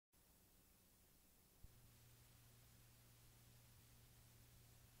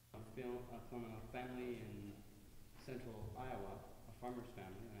central Iowa, a farmer's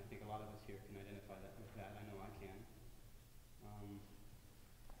family, and I think a lot of us here can identify that with that. I know I can.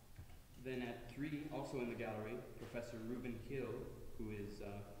 Then at 3, also in the gallery, Professor Reuben Hill, who is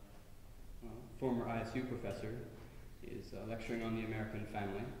a former ISU professor, is lecturing on the American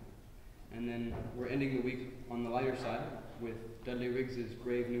family. And then we're ending the week on the lighter side with Dudley Riggs's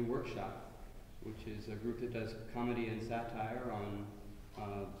Brave New Workshop, which is a group that does comedy and satire on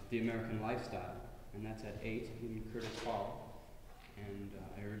the American lifestyle. And that's at 8 in Curtis Hall. And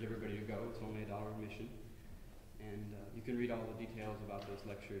I urge everybody to go. It's only $1 admission. And you can read all the details about those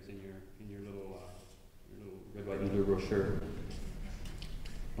lectures in your little red, white, and blue brochure.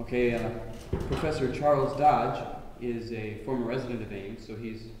 Okay, Professor Charles Dodge is a former resident of Ames, so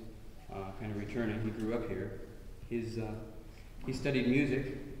he's kind of returning. He grew up here. He studied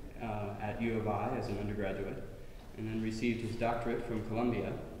music at U of I as an undergraduate, and then received his doctorate from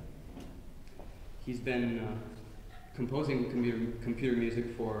Columbia. He's been composing computer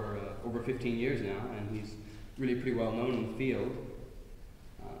music for over 15 years now, and he's really pretty well known in the field.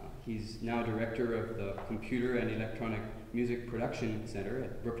 He's now director of the Computer and Electronic Music Production Center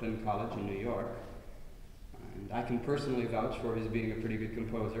at Brooklyn College in New York. And I can personally vouch for his being a pretty good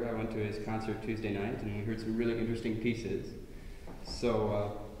composer. I went to his concert Tuesday night, and we heard some really interesting pieces.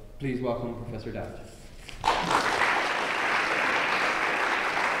 So please welcome Professor Dodge.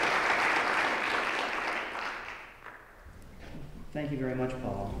 Thank you very much,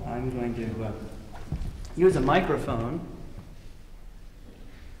 Paul. I'm going to use a microphone.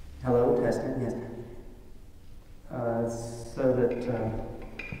 Hello, testing, yes. So that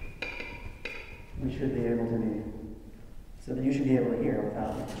we should be able to be, so that you should be able to hear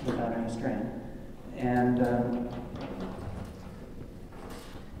without any strain. And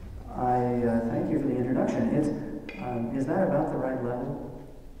I thank you for the introduction. Is that about the right level?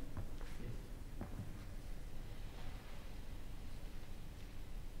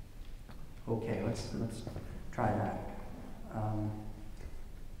 Okay, let's try that.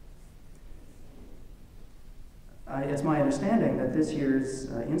 It's my understanding that this year's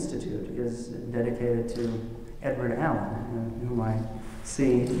institute is dedicated to Edward Allen, whom I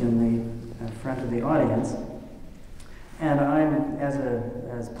see in the front of the audience. And I'm,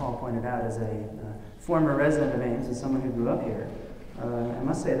 as Paul pointed out, as a former resident of Ames, as someone who grew up here, I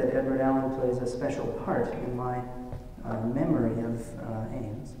must say that Edward Allen plays a special part in my memory of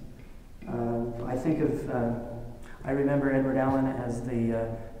Ames. I remember Edward Allen as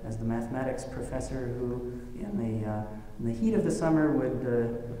the mathematics professor who, in the heat of the summer, would,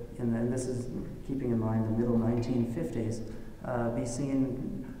 and this is keeping in mind the middle 1950s, be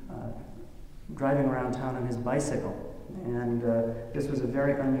seen driving around town on his bicycle. And this was a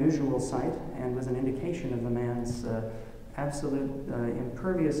very unusual sight and was an indication of the man's absolute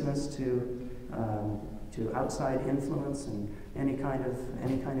imperviousness to outside influence and any kind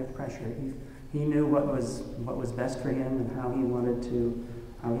of pressure. He knew what was best for him and how he wanted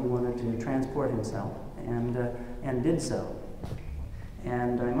to transport himself, and did so.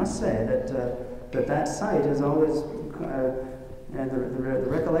 And I must say that sight has always, and the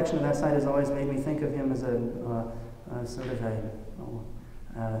recollection of that sight has always made me think of him as a sort of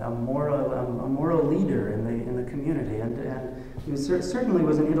a moral leader in the community, and he certainly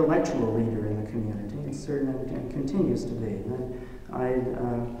was an intellectual leader in the community, and continues to be. And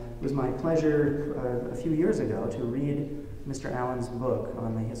it was my pleasure a few years ago to read Mr. Allen's book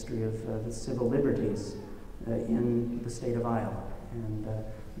on the history of the civil liberties in the state of Iowa, and I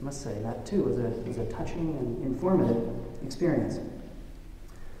must say that too was a touching and informative experience.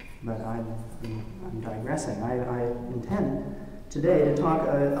 But I'm digressing. I intend today to talk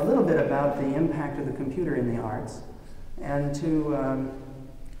a little bit about the impact of the computer in the arts, and to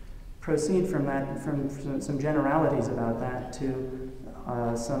proceed from that, from some generalities about that, to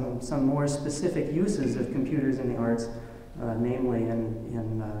some more specific uses of computers in the arts, namely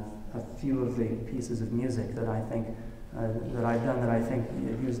in a few of the pieces of music that I think that I've done that I think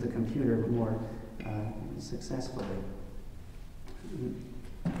use the computer more successfully.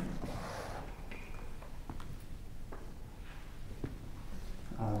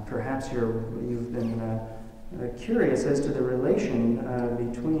 Perhaps you've been curious as to the relation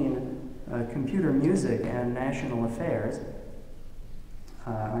between computer music and national affairs.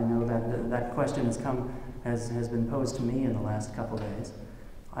 I know that question has been posed to me in the last couple days.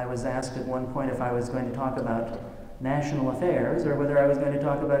 I was asked at one point if I was going to talk about national affairs or whether I was going to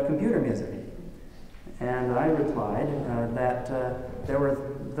talk about computer music. And I replied that there were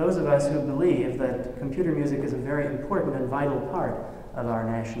those of us who believe that computer music is a very important and vital part of our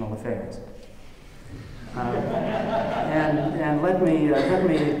national affairs. And let me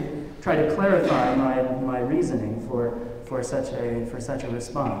try to clarify my reasoning for such a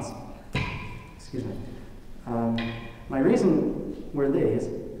response. Excuse me. My reason were these: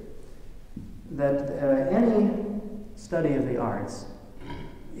 that any study of the arts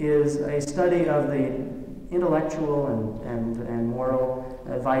is a study of the intellectual and moral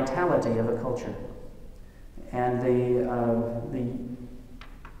vitality of a culture, and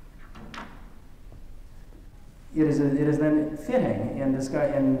it is then fitting in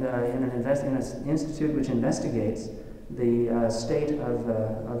an institute which investigates the state of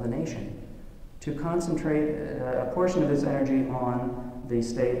the nation to concentrate a portion of its energy on the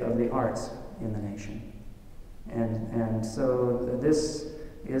state of the arts in the nation. And so this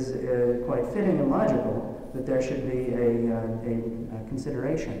is quite fitting and logical that there should be a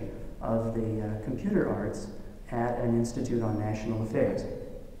consideration of the computer arts at an Institute on National Affairs.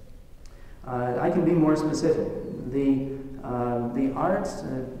 I can be more specific. The arts,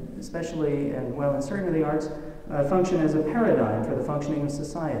 especially, and certainly the arts, function as a paradigm for the functioning of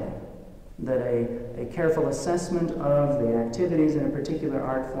society. That a careful assessment of the activities in a particular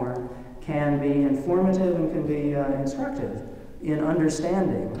art form can be informative and can be instructive in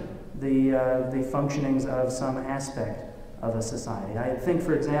understanding the functionings of some aspect of a society. I think,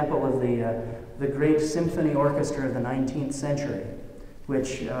 for example, of the great symphony orchestra of the 19th century,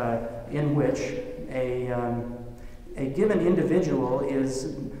 in which a given individual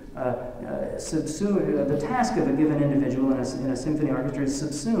is subsumed. The task of a given individual in a symphony orchestra is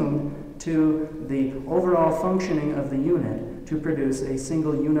subsumed to the overall functioning of the unit to produce a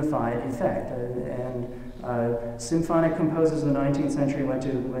single unified effect. Symphonic composers of the 19th century went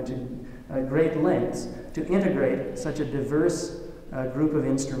to great lengths to integrate such a diverse group of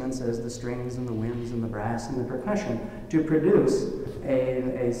instruments as the strings and the winds and the brass and the percussion to produce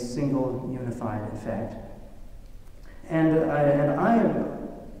a single unified effect. And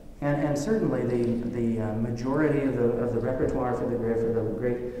certainly the majority of the repertoire for the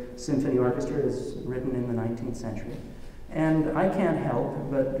great symphony orchestra is written in the 19th century. And I can't help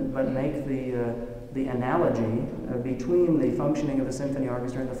but make the analogy between the functioning of the symphony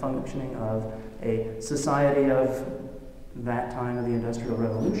orchestra and the functioning of a society of that time of the Industrial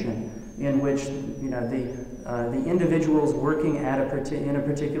Revolution, in which the individuals working in a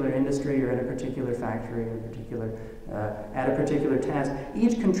particular industry or in a particular factory or at a particular task,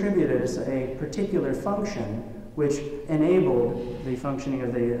 each contributed a particular function which enabled the functioning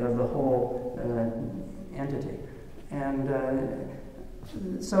of the whole entity. And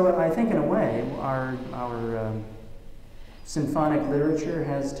so I think in a way our symphonic literature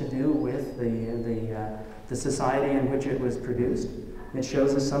has to do with the society in which it was produced. It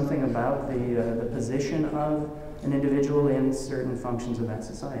shows us something about the position of an individual in certain functions of that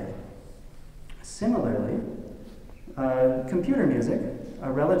society. Similarly, computer music, a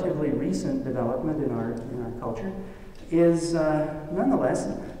relatively recent development in our culture, is nonetheless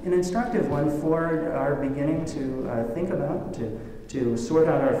an instructive one for our beginning to think about, to sort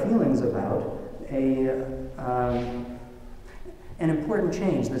out our feelings about an important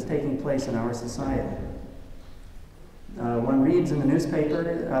change that's taking place in our society. One reads in the newspaper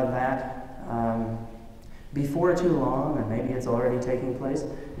that before too long, and maybe it's already taking place,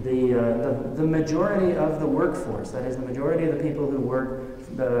 the majority of the workforce, that is, the majority of the people who work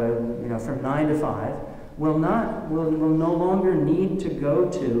from 9 to 5, will no longer need to go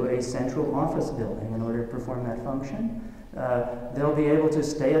to a central office building in order to perform that function. They'll be able to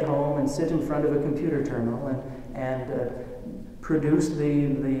stay at home and sit in front of a computer terminal and produce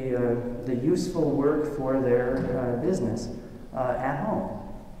the useful work for their business at home.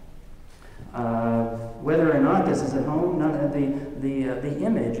 Whether or not this is at home, the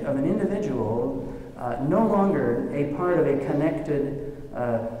image of an individual no longer a part of a connected,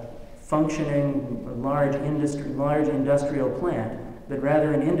 functioning large industrial plant, but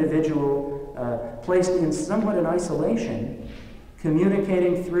rather an individual placed in somewhat in isolation,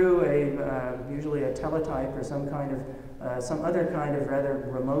 communicating through usually a teletype or some other kind of rather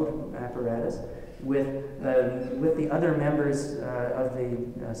remote apparatus with the other members of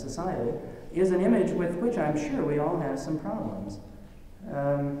the society, is an image with which I'm sure we all have some problems.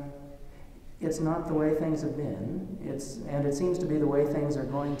 It's not the way things have been, and it seems to be the way things are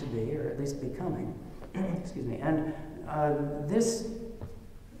going to be, or at least becoming. Excuse me. And this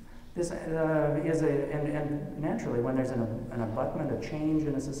is and naturally, when there's an abutment, a change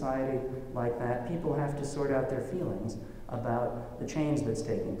in a society like that, people have to sort out their feelings about the change that's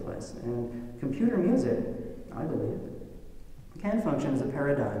taking place. And computer music, I believe, can function as a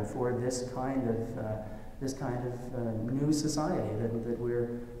paradigm for this kind of new society that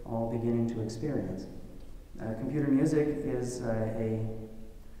we're all beginning to experience. Computer music is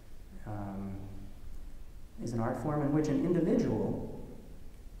is an art form in which an individual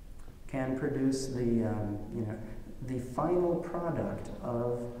can produce the final product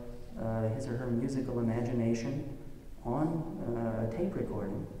of his or her musical imagination on a tape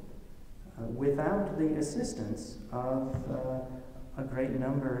recording without the assistance of a great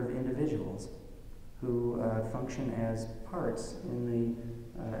number of individuals who function as parts in the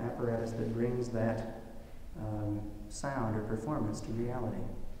apparatus that brings that sound or performance to reality.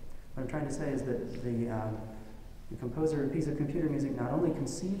 What I'm trying to say is that the composer of a piece of computer music not only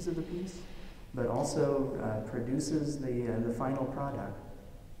conceives of the piece, but also produces the final product.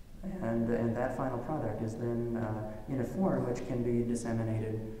 And that final product is then in a form which can be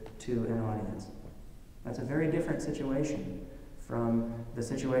disseminated to an audience. That's a very different situation from the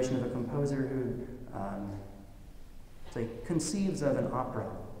situation of a composer who, say, conceives of an opera,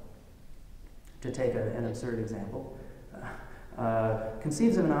 to take an absurd example.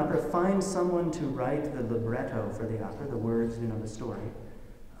 Conceives of an opera, finds someone to write the libretto for the opera, the words, the story,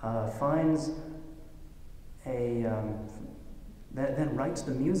 finds then writes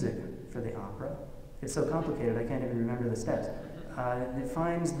the music for the opera. It's so complicated, I can't even remember the steps. It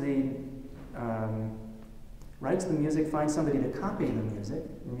finds writes the music, finds somebody to copy the music.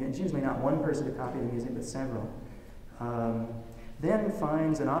 And it's usually not one person to copy the music, but several. Then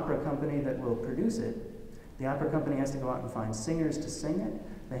finds an opera company that will produce it. The opera company has to go out and find singers to sing it.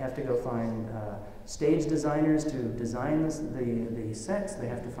 They have to go find stage designers to design the sets. They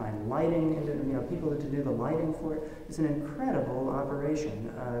have to find lighting, people to do the lighting for it. It's an incredible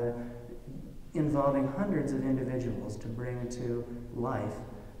operation involving hundreds of individuals to bring to life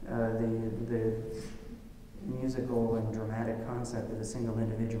the musical and dramatic concept of a single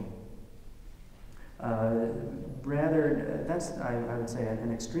individual. That's, I would say,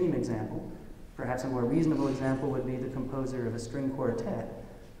 an extreme example. Perhaps a more reasonable example would be the composer of a string quartet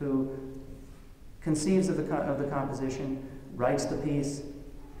who conceives of the composition, writes the piece,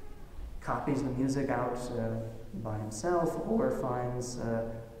 copies the music out by himself, or finds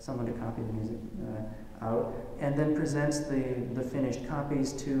someone to copy the music out, and then presents the finished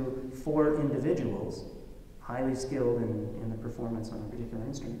copies to 4 individuals, highly skilled in the performance on a particular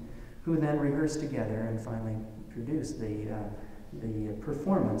instrument, who then rehearse together and finally produce the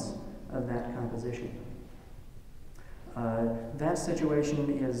performance of that composition. That situation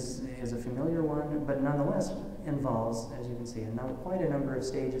is a familiar one, but nonetheless involves, as you can see, quite a number of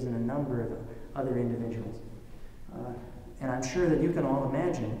stages and a number of other individuals. And I'm sure that you can all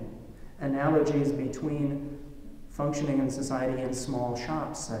imagine analogies between functioning in society in small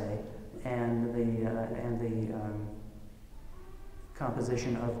shops, say, and the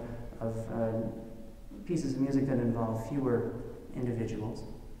composition of pieces of music that involve fewer individuals.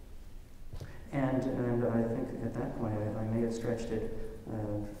 And I think at that point I may have stretched it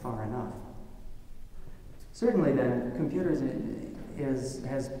far enough. Certainly then, computers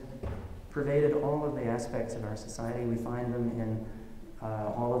has pervaded all of the aspects of our society. We find them in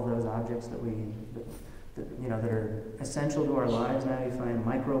all of those objects that are essential to our lives now. You find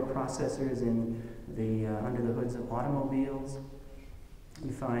microprocessors in under the hoods of automobiles.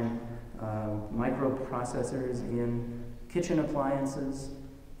 You find microprocessors in kitchen appliances.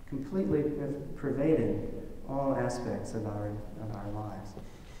 Completely pervaded all aspects of our lives.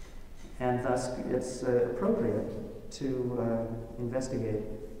 And thus it's appropriate to investigate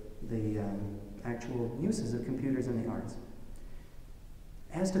the actual uses of computers in the arts.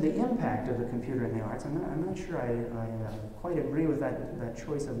 As to the impact of the computer in the arts, I'm not sure I quite agree with that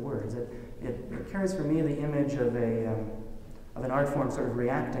choice of words. It carries for me the image of an art form sort of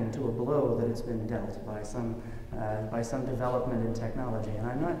reacting to a blow that it's been dealt by some development in technology,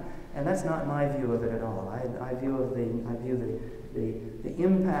 and that's not my view of it at all. I view the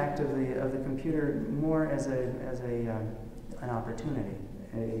impact of the computer more as an opportunity,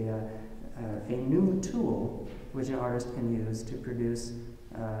 a new tool which an artist can use to produce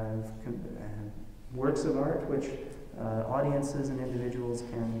works of art which audiences and individuals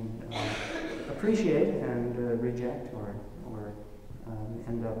can appreciate and reject or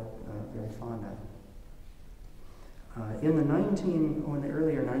end up very fond of. In the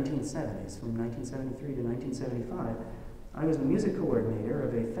earlier 1970s, from 1973 to 1975, I was the music coordinator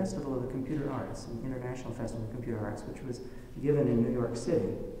of a Festival of the Computer Arts, an international festival of computer arts, which was given in New York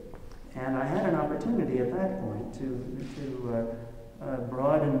City. And I had an opportunity at that point to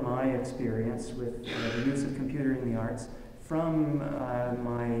broaden my experience with the use of computer in the arts from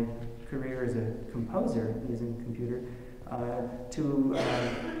my career as a composer using the computer to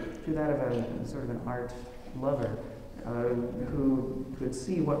that of a sort of an art lover who could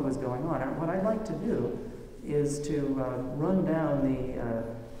see what was going on. And what I'd like to do is to run down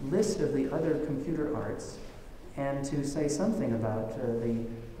list of the other computer arts and to say something about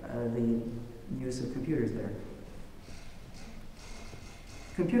the use of computers there.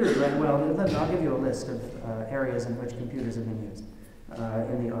 I'll give you a list of areas in which computers have been used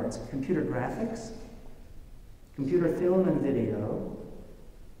in the arts. Computer graphics, computer film and video,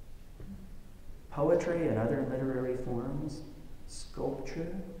 poetry and other literary forms,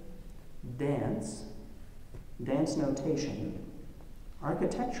 sculpture, dance notation,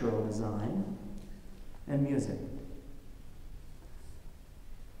 architectural design, and music.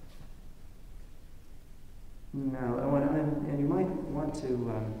 Now, and you might want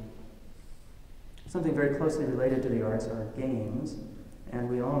to, something very closely related to the arts are games, and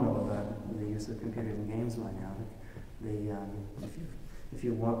we all know about the use of computers in games by now. If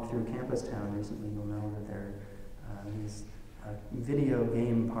you walked through Campus Town recently, you'll know that there are these video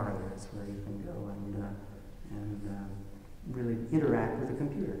game parlors where you can go and really interact with a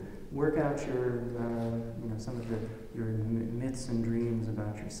computer, work out your, some of your myths and dreams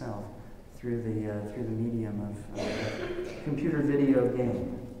about yourself through the medium of computer video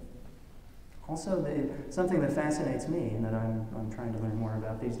game. Also, something that fascinates me and that I'm trying to learn more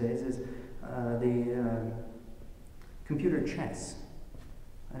about these days is the computer chess.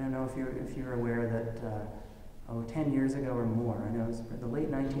 I don't know if you're aware that 10 years ago or more, I know it was the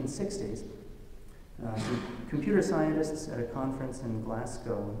late 1960s, computer scientists at a conference in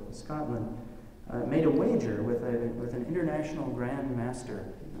Glasgow, Scotland, made a wager with an international grand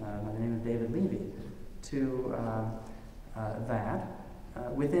master by the name of David Levy to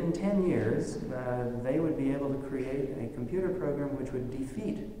within 10 years, they would be able to create a computer program which would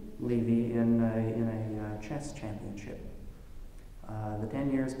defeat Levy in a chess championship. The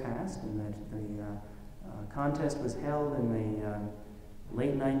 10 years passed, and the contest was held in the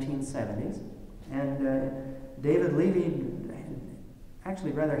late 1970s, and David Levy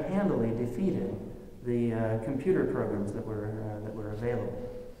actually rather handily defeated the computer programs that were available.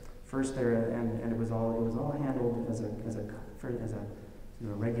 First, and it was all handled as a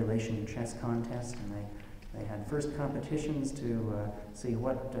regulation chess contest, and they had first competitions to see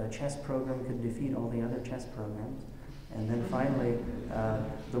what chess program could defeat all the other chess programs. And then finally,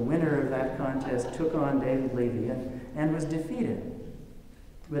 the winner of that contest took on David Levy and was defeated.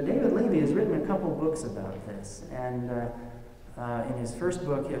 But David Levy has written a couple books about this, and in his first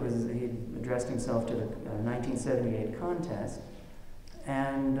book, he addressed himself to the 1978 contest,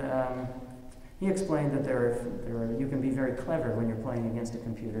 and he explained that you can be very clever when you're playing against a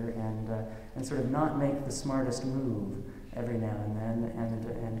computer and sort of not make the smartest move every now and then,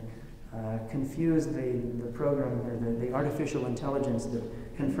 and confuse the program or the artificial intelligence that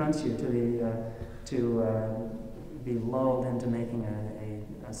confronts you to be lulled into making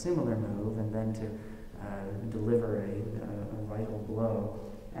a similar move and then to deliver a vital blow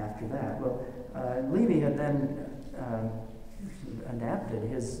after that. Well, Levy had then adapted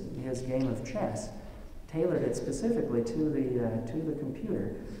his game of chess, tailored it specifically to the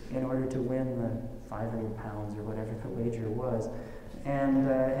computer in order to win the 500 pounds or whatever the wager was, and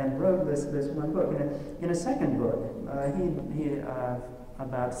wrote this one book. In a second book, he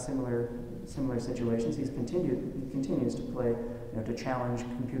about similar situations. He continues to play, to challenge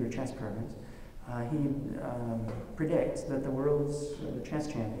computer chess programs. He predicts that the world's chess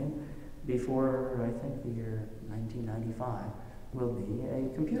champion, before I think the year 1995, will be a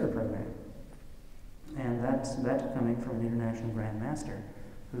computer programmer, and that's coming from an international grandmaster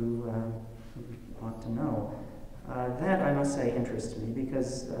who ought to know. That, I must say, interests me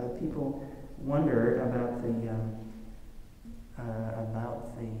because people wonder about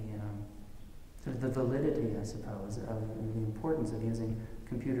sort of the validity, I suppose, of the importance of using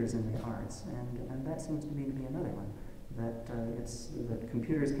computers in the arts, and that seems to be another one. That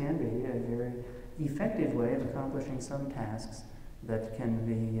computers can be a very effective way of accomplishing some tasks that they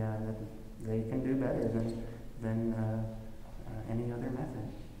can do better than any other method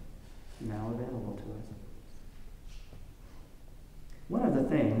now available to us. One of the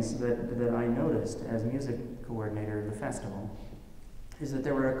things that I noticed as music coordinator of the festival is that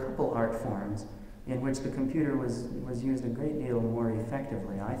there were a couple art forms in which the computer was used a great deal more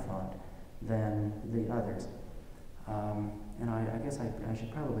effectively, I thought, than the others. And I guess I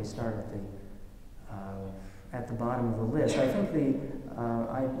should probably start at the bottom of the list. I think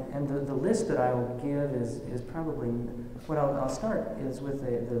the list that I will give is probably what I'll start is with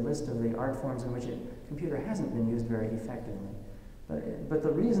the list of the art forms in which computer hasn't been used very effectively. But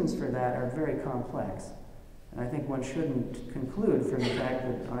the reasons for that are very complex. And I think one shouldn't conclude from the fact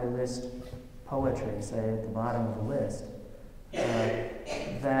that I list poetry, say, at the bottom of the list,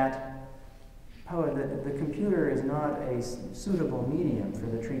 that the computer is not a suitable medium for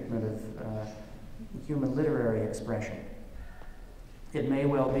the treatment of human literary expression. It may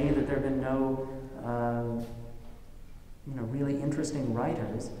well be that there have been no really interesting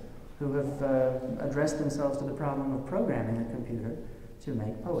writers who have addressed themselves to the problem of programming a computer to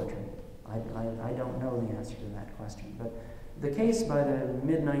make poetry. I don't know the answer to that question, but the case by the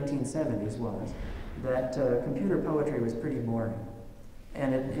mid-1970s was that computer poetry was pretty boring,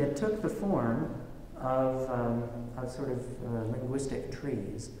 and it took the form of sort of linguistic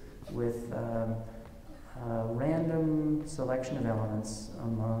trees with random selection of elements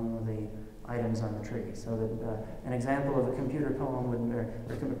among the items on the tree. So that an example of a computer poem would, or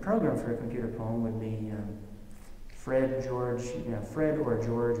a program for a computer poem would be Fred, George, Fred or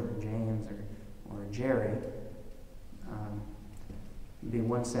George or James or Jerry. Would be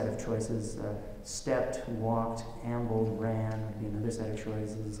one set of choices. Stepped, walked, ambled, ran would be another set of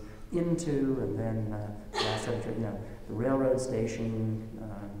choices. Into, and then last set of choices, the railroad station,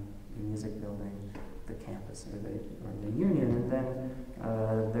 the music building, the campus, or the union, and then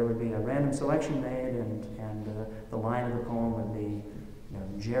there would be a random selection made, and the line of the poem would be,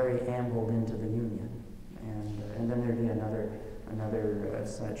 Jerry ambled into the union, and then there'd be another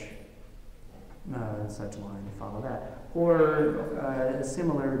such line to follow that. Or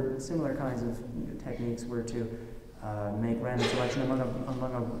similar kinds of techniques were to make random selection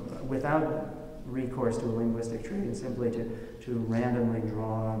without recourse to a linguistic tree, and simply to randomly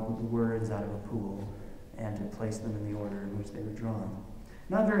draw words out of a pool and to place them in the order in which they were drawn.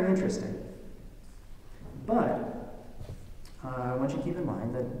 Not very interesting. But I want you to keep in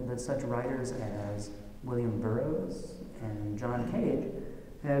mind that such writers as William Burroughs and John Cage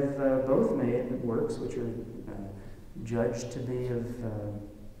have both made works which are judged to be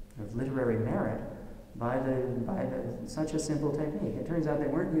of literary merit by such a simple technique. It turns out they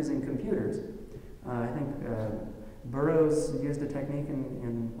weren't using computers. I think Burroughs used a technique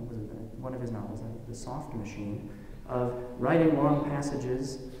in what was it, one of his novels, The Soft Machine, of writing long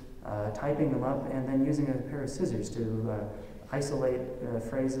passages, typing them up, and then using a pair of scissors to isolate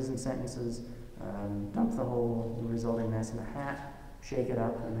phrases and sentences, dump the whole resulting mess in a hat, shake it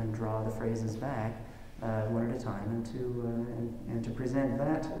up, and then draw the phrases back one at a time, and to present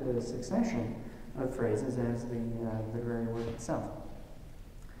that succession of phrases as the literary work itself.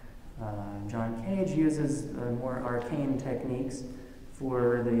 John Cage uses more arcane techniques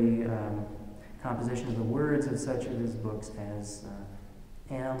for the composition of the words of such of his books as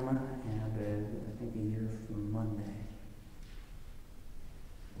M and I think A Year from Monday.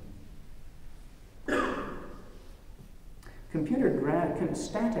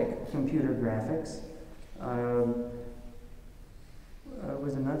 Static computer graphics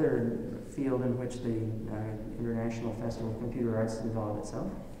was another field in which the International Festival of Computer Arts involved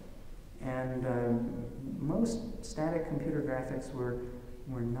itself. And most static computer graphics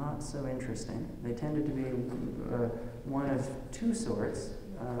were not so interesting. They tended to be one of two sorts,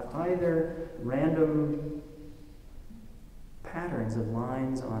 either random patterns of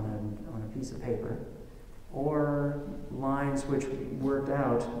lines on a piece of paper, or lines which worked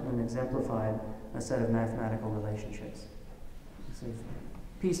out and exemplified a set of mathematical relationships. So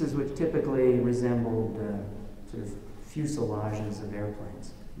pieces which typically resembled sort of fuselages of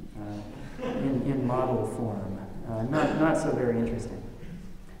airplanes in model form. Not so very interesting.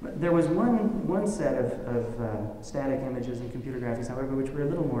 But there was one set of static images in computer graphics, however, which were a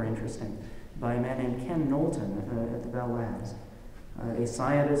little more interesting, by a man named Ken Knowlton at the Bell Labs, a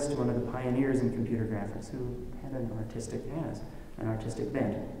scientist, one of the pioneers in computer graphics, who had an artistic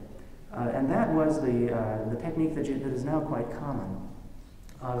bent. And that was the technique that is now quite common,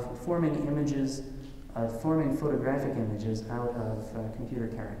 of forming images, forming photographic images out of computer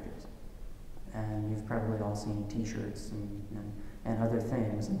characters. And you've probably all seen T-shirts and other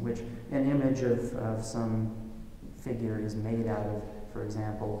things in which an image of some figure is made out of, for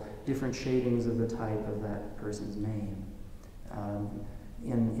example, different shadings of the type of that person's name.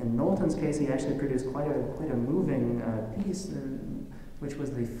 In Knowlton's case, he actually produced quite a moving piece, which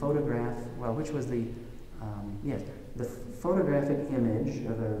was the photograph. Well, which was the photographic image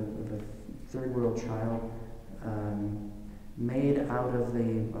of a third world child made out of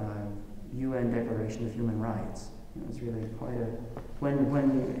the UN Declaration of Human Rights. It was really quite a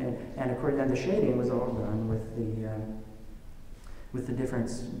and of course, and the shading was all done with the different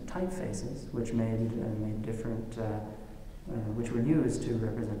typefaces, which made different. Which were used to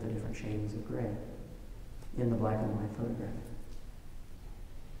represent the different shadings of gray in the black and white photograph.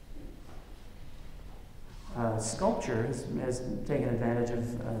 Sculpture has taken advantage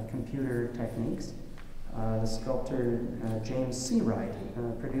of computer techniques. The sculptor James Seawright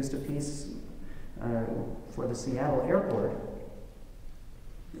produced a piece for the Seattle airport,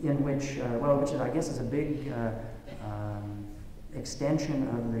 in which, which I guess is a big extension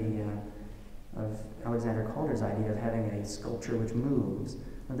of Alexander Calder's idea of having a sculpture which moves.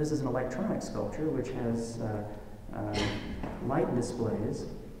 Now, this is an electronic sculpture which has light displays,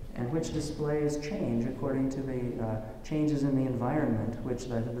 and which displays change according to the changes in the environment which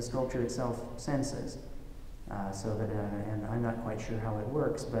the sculpture itself senses. So that, and I'm not quite sure how it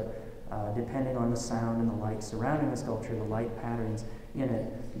works, but depending on the sound and the light surrounding the sculpture, the light patterns in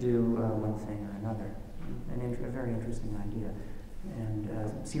it do one thing or another. A very interesting idea. And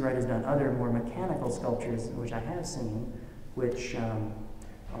Seawright has done other more mechanical sculptures, which I have seen, which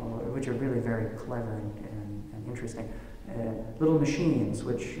are really very clever and interesting. Little machines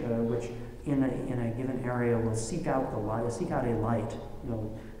which in a given area will seek out a light.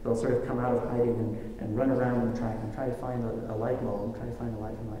 They'll sort of come out of hiding and run around and try to find a light bulb, try to find a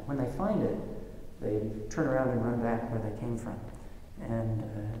light. When they find it, they turn around and run back where they came from. And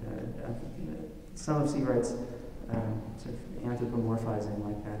some of Seawright's sort of anthropomorphizing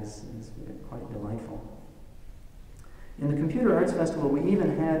like that is quite delightful. In the Computer Arts Festival, we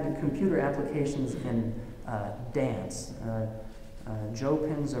even had computer applications in dance. Joe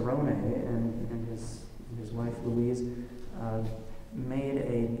Penzarone and his wife Louise made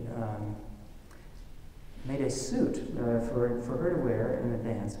a suit for her to wear in a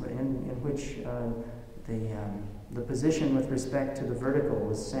dance, in which the position with respect to the vertical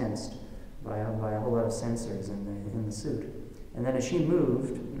was sensed by a whole lot of sensors in the suit. And then as she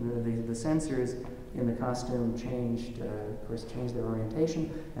moved, the sensors in the costume changed their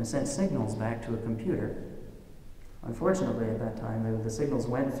orientation and sent signals back to a computer. Unfortunately, at that time, the signals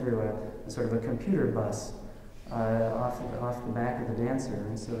went through a sort of a computer bus off the back of the dancer,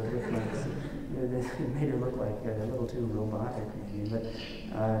 and so it made her look like a little too robotic, maybe. But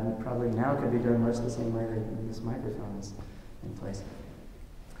probably now could be done much the same way that this microphone is in place.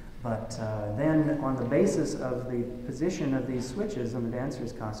 But then, on the basis of the position of these switches on the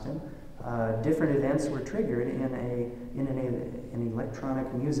dancer's costume, different events were triggered in an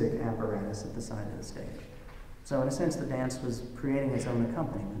electronic music apparatus at the side of the stage. So in a sense, the dance was creating its own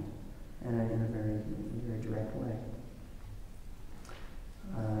accompaniment in a very, very direct way.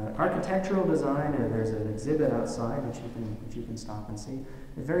 Architectural design, there's an exhibit outside which you can stop and see.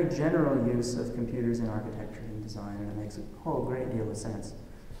 A very general use of computers in architecture and design, and it makes a whole great deal of sense.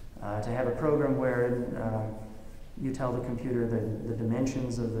 To have a program where you tell the computer the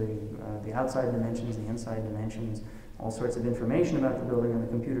dimensions of the outside dimensions, the inside dimensions, all sorts of information about the building, and the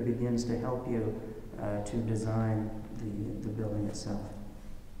computer begins to help you to design the building itself.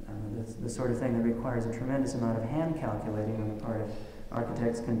 That's the sort of thing that requires a tremendous amount of hand calculating on the part of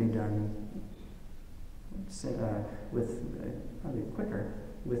architects can be done probably quicker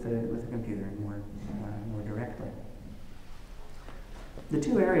with a computer and more directly. The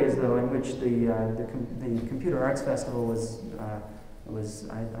two areas, though, in which the Computer Arts Festival was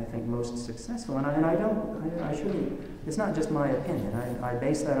I think most successful, and I shouldn't. It's not just my opinion. I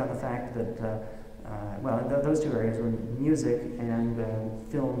base that on the fact that those two areas were music and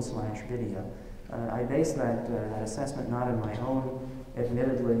film/video. I base that assessment not on my own,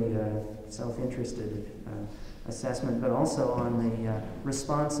 admittedly self-interested assessment, but also on the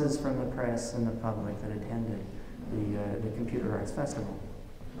responses from the press and the public that attended the Computer Arts Festival.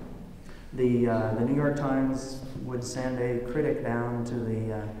 The New York Times would send a critic down to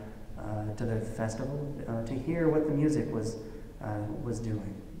the festival to hear what the music was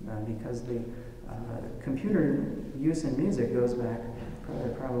doing, because the computer use in music goes back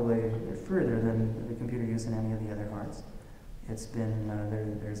probably further than the computer use in any of the other arts. It's been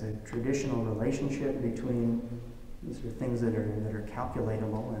there's a traditional relationship between sort of things that are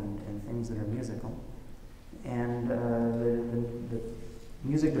calculatable and things that are musical. And the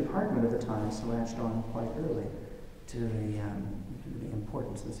music department at the time latched on quite early to the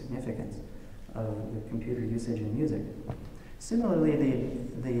importance, the significance of the computer usage in music. Similarly,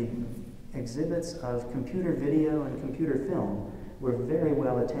 the exhibits of computer video and computer film were very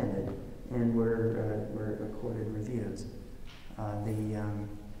well attended and were accorded reviews.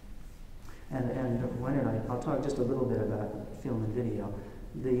 I'll talk just a little bit about film and video.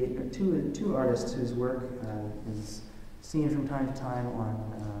 The two artists whose work is seen from time to time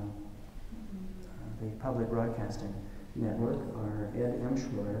on the public broadcasting network are Ed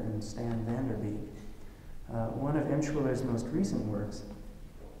Emshwiller and Stan Vanderbeek. One of Emshwiller's most recent works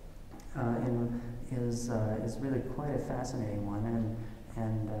is really quite a fascinating one,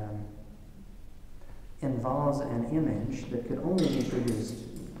 and involves an image that could only be produced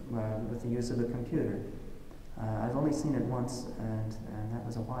with the use of a computer. I've only seen it once, and that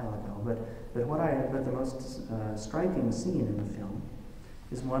was a while ago. But the most striking scene in the film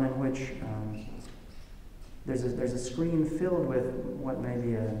is one in which there's a screen filled with what may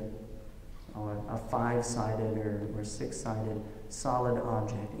be a five-sided or six-sided solid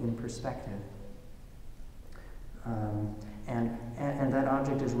object in perspective, and that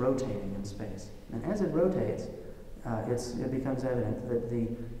object is rotating in space. And as it rotates, it becomes evident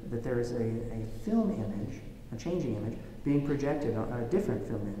that there is a film image, a changing image, being projected on a different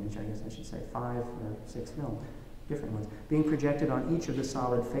film image, I guess I should say, 5 or 6 film, different ones, being projected on each of the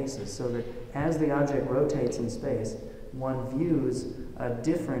solid faces, so that as the object rotates in space, one views a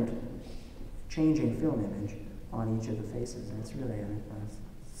different changing film image on each of the faces. And it's really a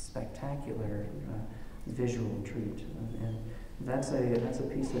spectacular visual treat. And that's a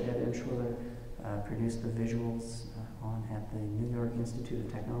piece that Ed Emshwiller produced the visuals on at the New York Institute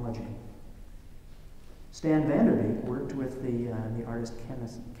of Technology. Stan Vanderbeek worked with the artist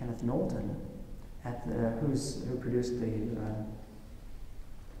Kenneth Knowlton, who produced the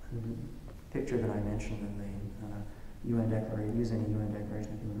picture that I mentioned in the UN Declaration, using the UN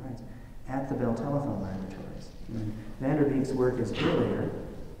Declaration of Human Rights, at the Bell Telephone Laboratories. And Vanderbeek's work is earlier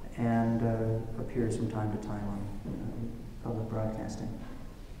and appears from time to time on public broadcasting.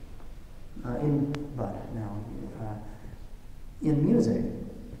 In music,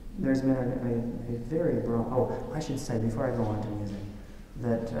 there's been a very broad. Oh, I should say before I go on to music,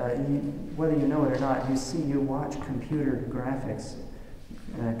 that whether you know it or not, you watch computer graphics,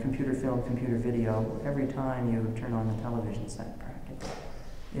 computer film, computer video every time you turn on the television set, practically.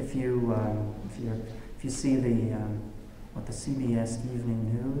 If you see the CBS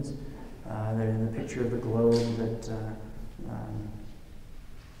Evening News, the picture of the globe that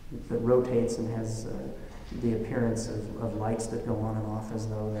rotates and has the appearance of lights that go on and off as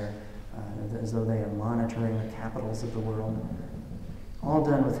though they are monitoring the capitals of the world. All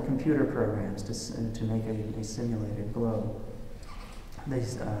done with computer programs to make a simulated globe.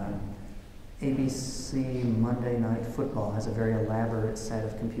 ABC Monday Night Football has a very elaborate set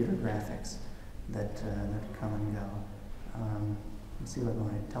of computer graphics that come and go. Let's see what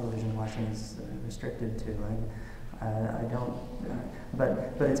my television watching is restricted to. I don't,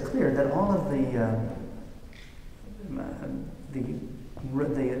 but it's clear that all of the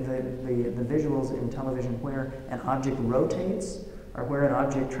visuals in television where an object rotates or where an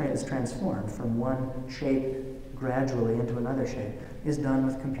object is transformed from one shape gradually into another shape is done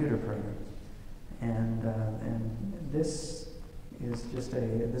with computer programs. And this is just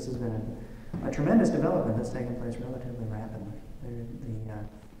this has been a tremendous development that's taken place relatively rapidly.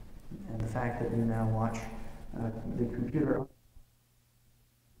 And the fact that you now watch the computer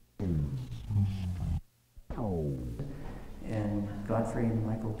and Godfrey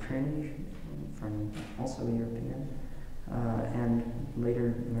Michael Cringe, from also a European, and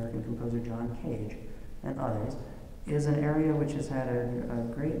later American composer John Cage and others, is an area which has had a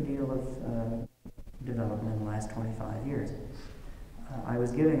great deal of development in the last 25 years. I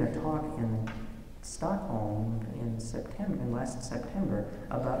was giving a talk in Stockholm in last September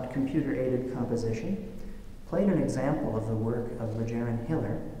about computer-aided composition, played an example of the work of Legerin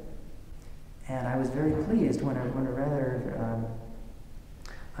Hiller, and I was very pleased when a rather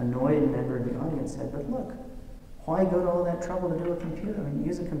annoyed member of the audience said, "But look, why go to all that trouble to do a computer? I mean,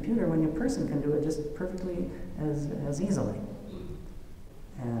 use a computer when your person can do it just perfectly as easily."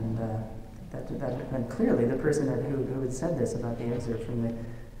 And and clearly the person who had said this about the excerpt from the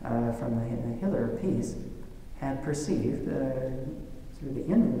Hiller piece had perceived sort of the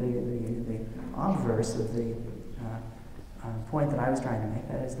obverse of the point that I was trying to make.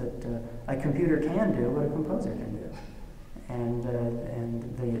 That is that a computer can do what a composer can do. And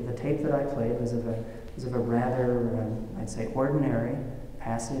the tape that I played was of a rather, I'd say, ordinary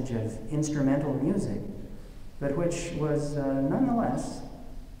passage of instrumental music, but which was nonetheless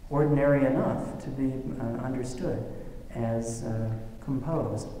ordinary enough to be understood as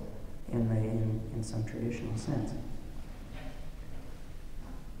composed in some traditional sense.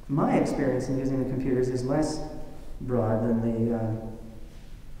 My experience in using the computers is less broad than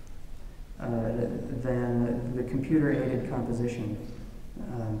the computer-aided composition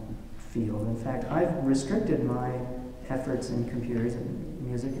field. In fact, I've restricted my efforts in computers and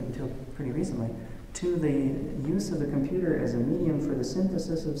music until pretty recently to the use of the computer as a medium for the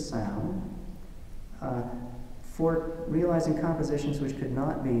synthesis of sound, for realizing compositions which could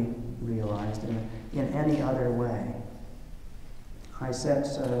not be realized in any other way. I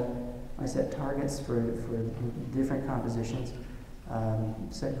set targets for different compositions,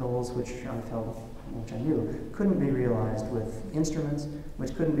 set goals which I knew couldn't be realized with instruments,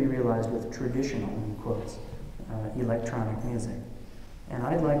 which couldn't be realized with traditional, in quotes, electronic music. And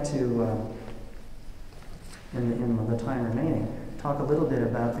I'd like to, in the time remaining, talk a little bit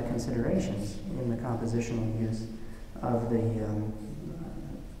about the considerations in the compositional use of the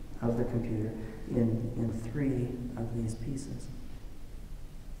computer in 3 of these pieces.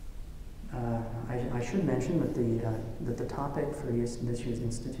 I should mention that the topic for this year's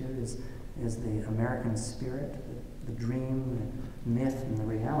institute is the American spirit, the dream, the myth, and the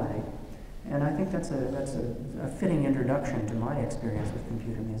reality. And I think that's a fitting introduction to my experience with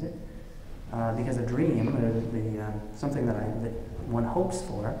computer music, because a dream, something that one hopes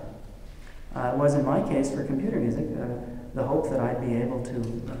for, was in my case for computer music the hope that I'd be able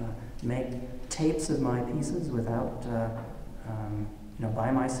to make tapes of my pieces without,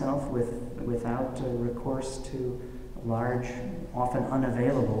 by myself, without recourse to large, often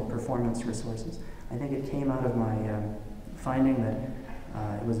unavailable performance resources. I think it came out of my finding that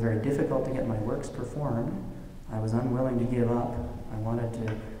it was very difficult to get my works performed. I was unwilling to give up. I wanted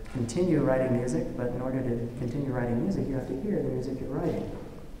to continue writing music, but in order to continue writing music, you have to hear the music you're writing.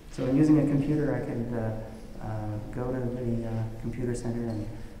 So in using a computer, I could go to the computer center and,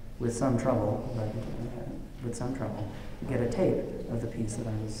 with some trouble, get a tape of the piece that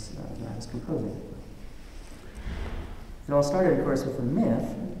I was composing. It all started, of course, with the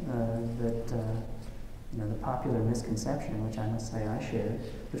myth the popular misconception, which I must say I shared,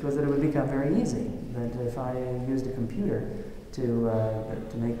 which was that it would become very easy. That if I used a computer to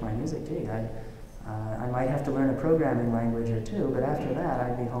make my music, I might have to learn a programming language or 2, but after that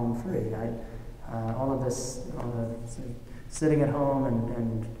I'd be home free. All of this sitting at home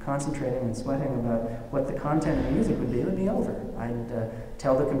and concentrating and sweating about what the content of the music would be over. I'd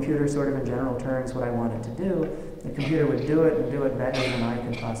tell the computer sort of in general terms what I wanted to do. The computer would do it and do it better than I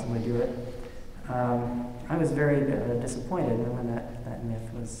could possibly do it. I was very disappointed when that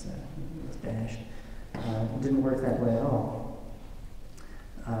myth was dashed. It didn't work that way at all.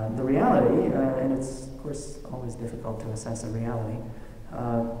 The reality, and it's of course always difficult to assess a reality,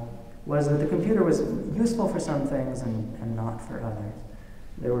 was that the computer was useful for some things and not for others.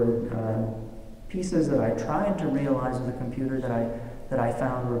 There were pieces that I tried to realize with a computer that I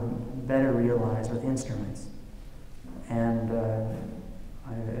found were better realized with instruments. And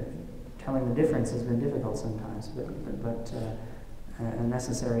telling the difference has been difficult sometimes, but a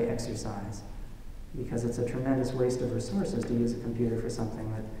necessary exercise, because it's a tremendous waste of resources to use a computer for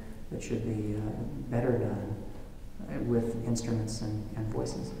something that should be better done with instruments and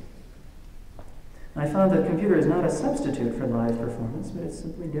voices. I found that computer is not a substitute for live performance, but it's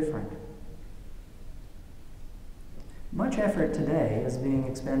simply different. Much effort today is being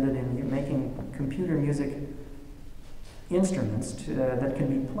expended in making computer music instruments that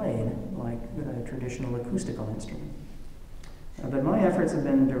can be played like a traditional acoustical instrument. But my efforts have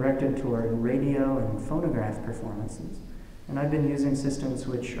been directed toward radio and phonograph performances, and I've been using systems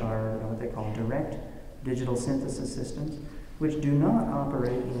which are what they call direct digital synthesis systems, which do not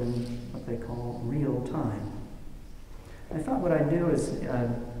operate in what they call real time. I thought what I'd do is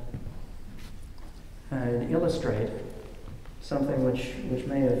illustrate something which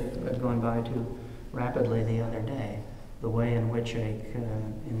may have gone by too rapidly the other day, the way in which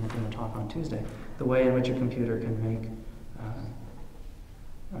in the talk on Tuesday, the way in which a computer can make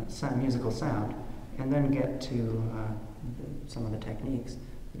musical sound, and then get to some of the techniques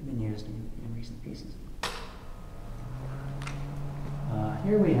that have been used in recent pieces.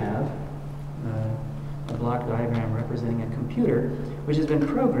 Here we have a block diagram representing a computer which has been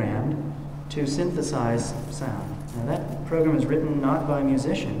programmed to synthesize sound. Now that program is written not by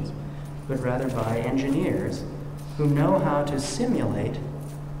musicians, but rather by engineers who know how to simulate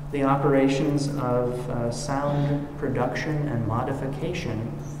the operations of sound production and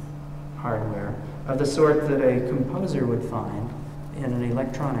modification hardware of the sort that a composer would find in an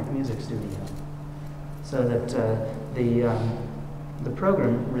electronic music studio. So that the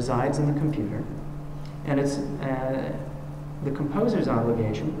program resides in the computer, and it's the composer's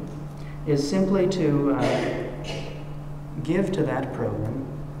obligation is simply to give to that program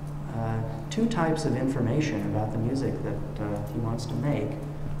 2 types of information about the music that he wants to make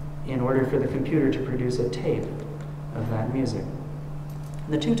in order for the computer to produce a tape of that music.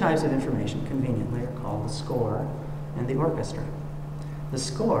 The 2 types of information, conveniently, are called the score and the orchestra. The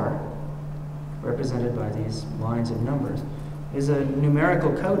score, represented by these lines of numbers, is a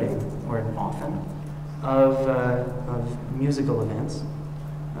numerical coding, or often, of musical events.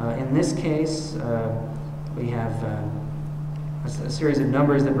 In this case, we have a series of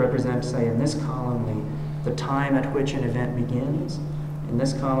numbers that represent, say, in this column, the time at which an event begins. In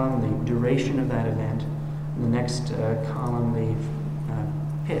this column, the duration of that event. In the next column, the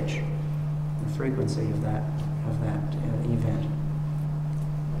pitch, the frequency of that event.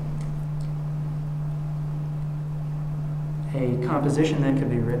 A composition then could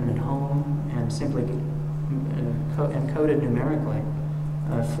be written at home and simply encoded numerically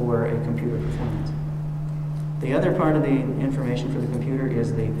for a computer performance. The other part of the information for the computer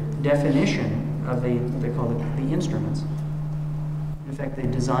is the definition of they call it the instruments. In fact, the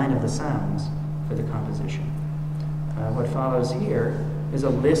design of the sounds for the composition. What follows here is a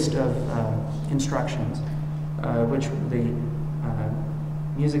list of instructions which the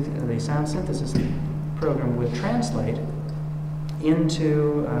sound synthesis program would translate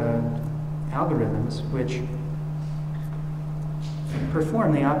into algorithms which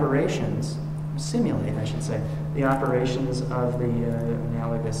perform the operations, simulate, I should say, the operations of the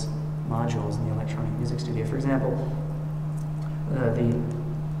analogous modules in the electronic music studio. For example, the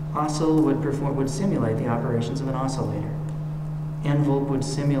oscill would simulate the operations of an oscillator. Envelope would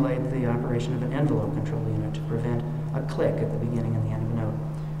simulate the operation of an envelope control unit to prevent a click at the beginning and the end of a note.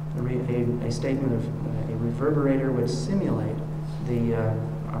 A statement of a reverberator would simulate the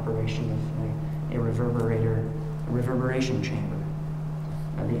operation of a reverberation chamber.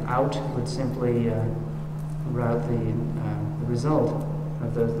 The out would simply route the results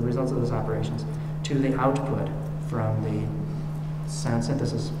of those operations to the output from the sound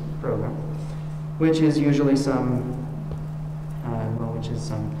synthesis program, which is usually some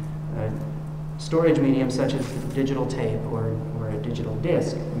storage medium such as digital tape or a digital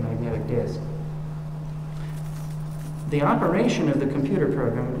disc, a magnetic disc. The operation of the computer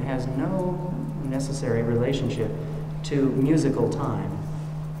program has no necessary relationship to musical time.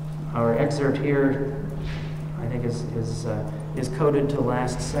 Our excerpt here, I think, is coded to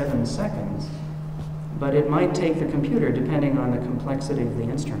last 7 seconds, but it might take the computer, depending on the complexity of the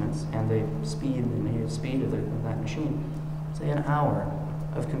instruments and the native speed of that machine, say an hour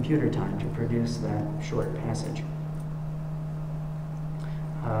of computer time to produce that short passage.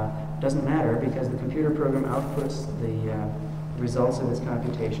 Doesn't matter, because the computer program outputs the results of its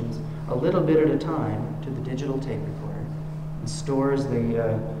computations a little bit at a time to the digital tape recorder and stores in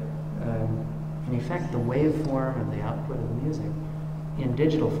effect, the waveform of the output of the music in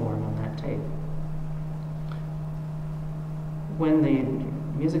digital form on that tape. When the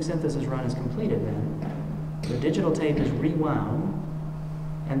music synthesis run is completed, then, the digital tape is rewound,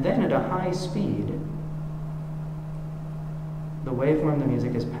 and then at a high speed, the waveform of the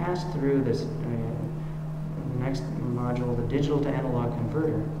music is passed through this the next module, the digital to analog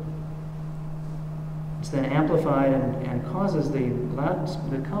converter. It's then amplified and causes the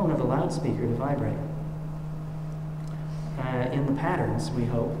cone of the loudspeaker to vibrate. In the patterns, we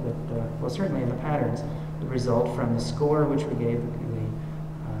hope that, well, certainly in the patterns, the result from the score which we gave the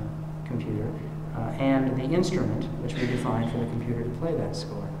computer and the instrument which we defined for the computer to play that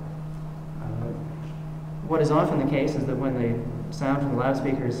score. What is often the case is that when the sound from the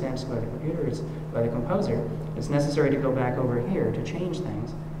loudspeaker is sent by the computer, by the composer, it's necessary to go back over here to change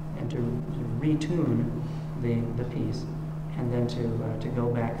things and to retune the piece, and then to go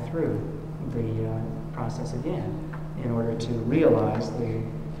back through the process again in order to realize the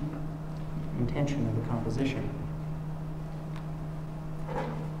intention of the composition.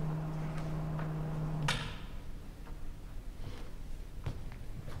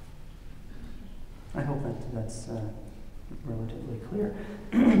 I hope that's relatively clear.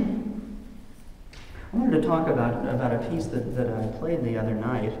 I wanted to talk about a piece that I played the other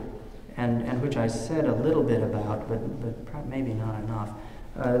night, and which I said a little bit about, but maybe not enough.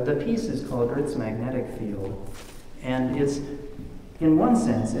 The piece is called Earth's Magnetic Field, and it's, in one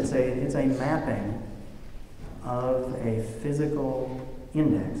sense, it's a mapping of a physical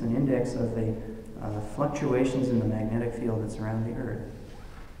index, an index of the fluctuations in the magnetic field that surround the Earth,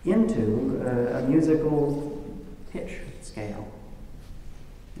 into a musical pitch scale.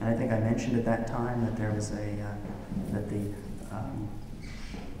 And I think I mentioned at that time that there was that the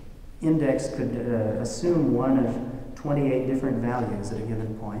index could assume one of 28 different values at a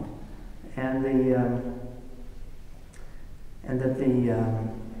given point, and that the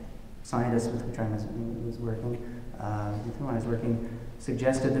scientists with which I was working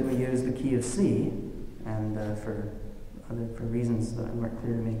suggested that we use the key of C, and for reasons that weren't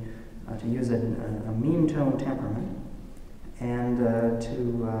clear to me, to use a mean tone temperament, and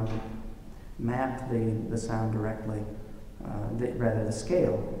to map the sound directly, the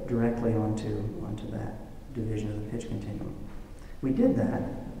scale directly onto that division of the pitch continuum. We did that,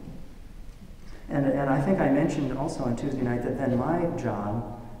 and I think I mentioned also on Tuesday night that then my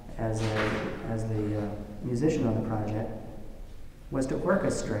job as the musician on the project was to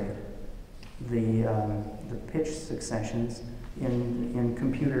orchestrate the pitch successions in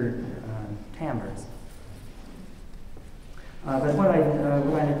computer timbres. But what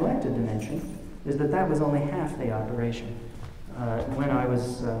I neglected to mention is that that was only half the operation. When I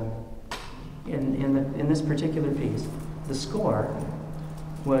was in this particular piece, the score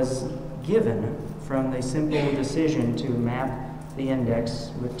was given from the simple decision to map the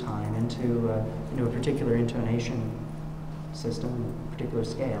index with time into a particular intonation system, a particular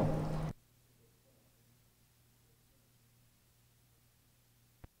scale.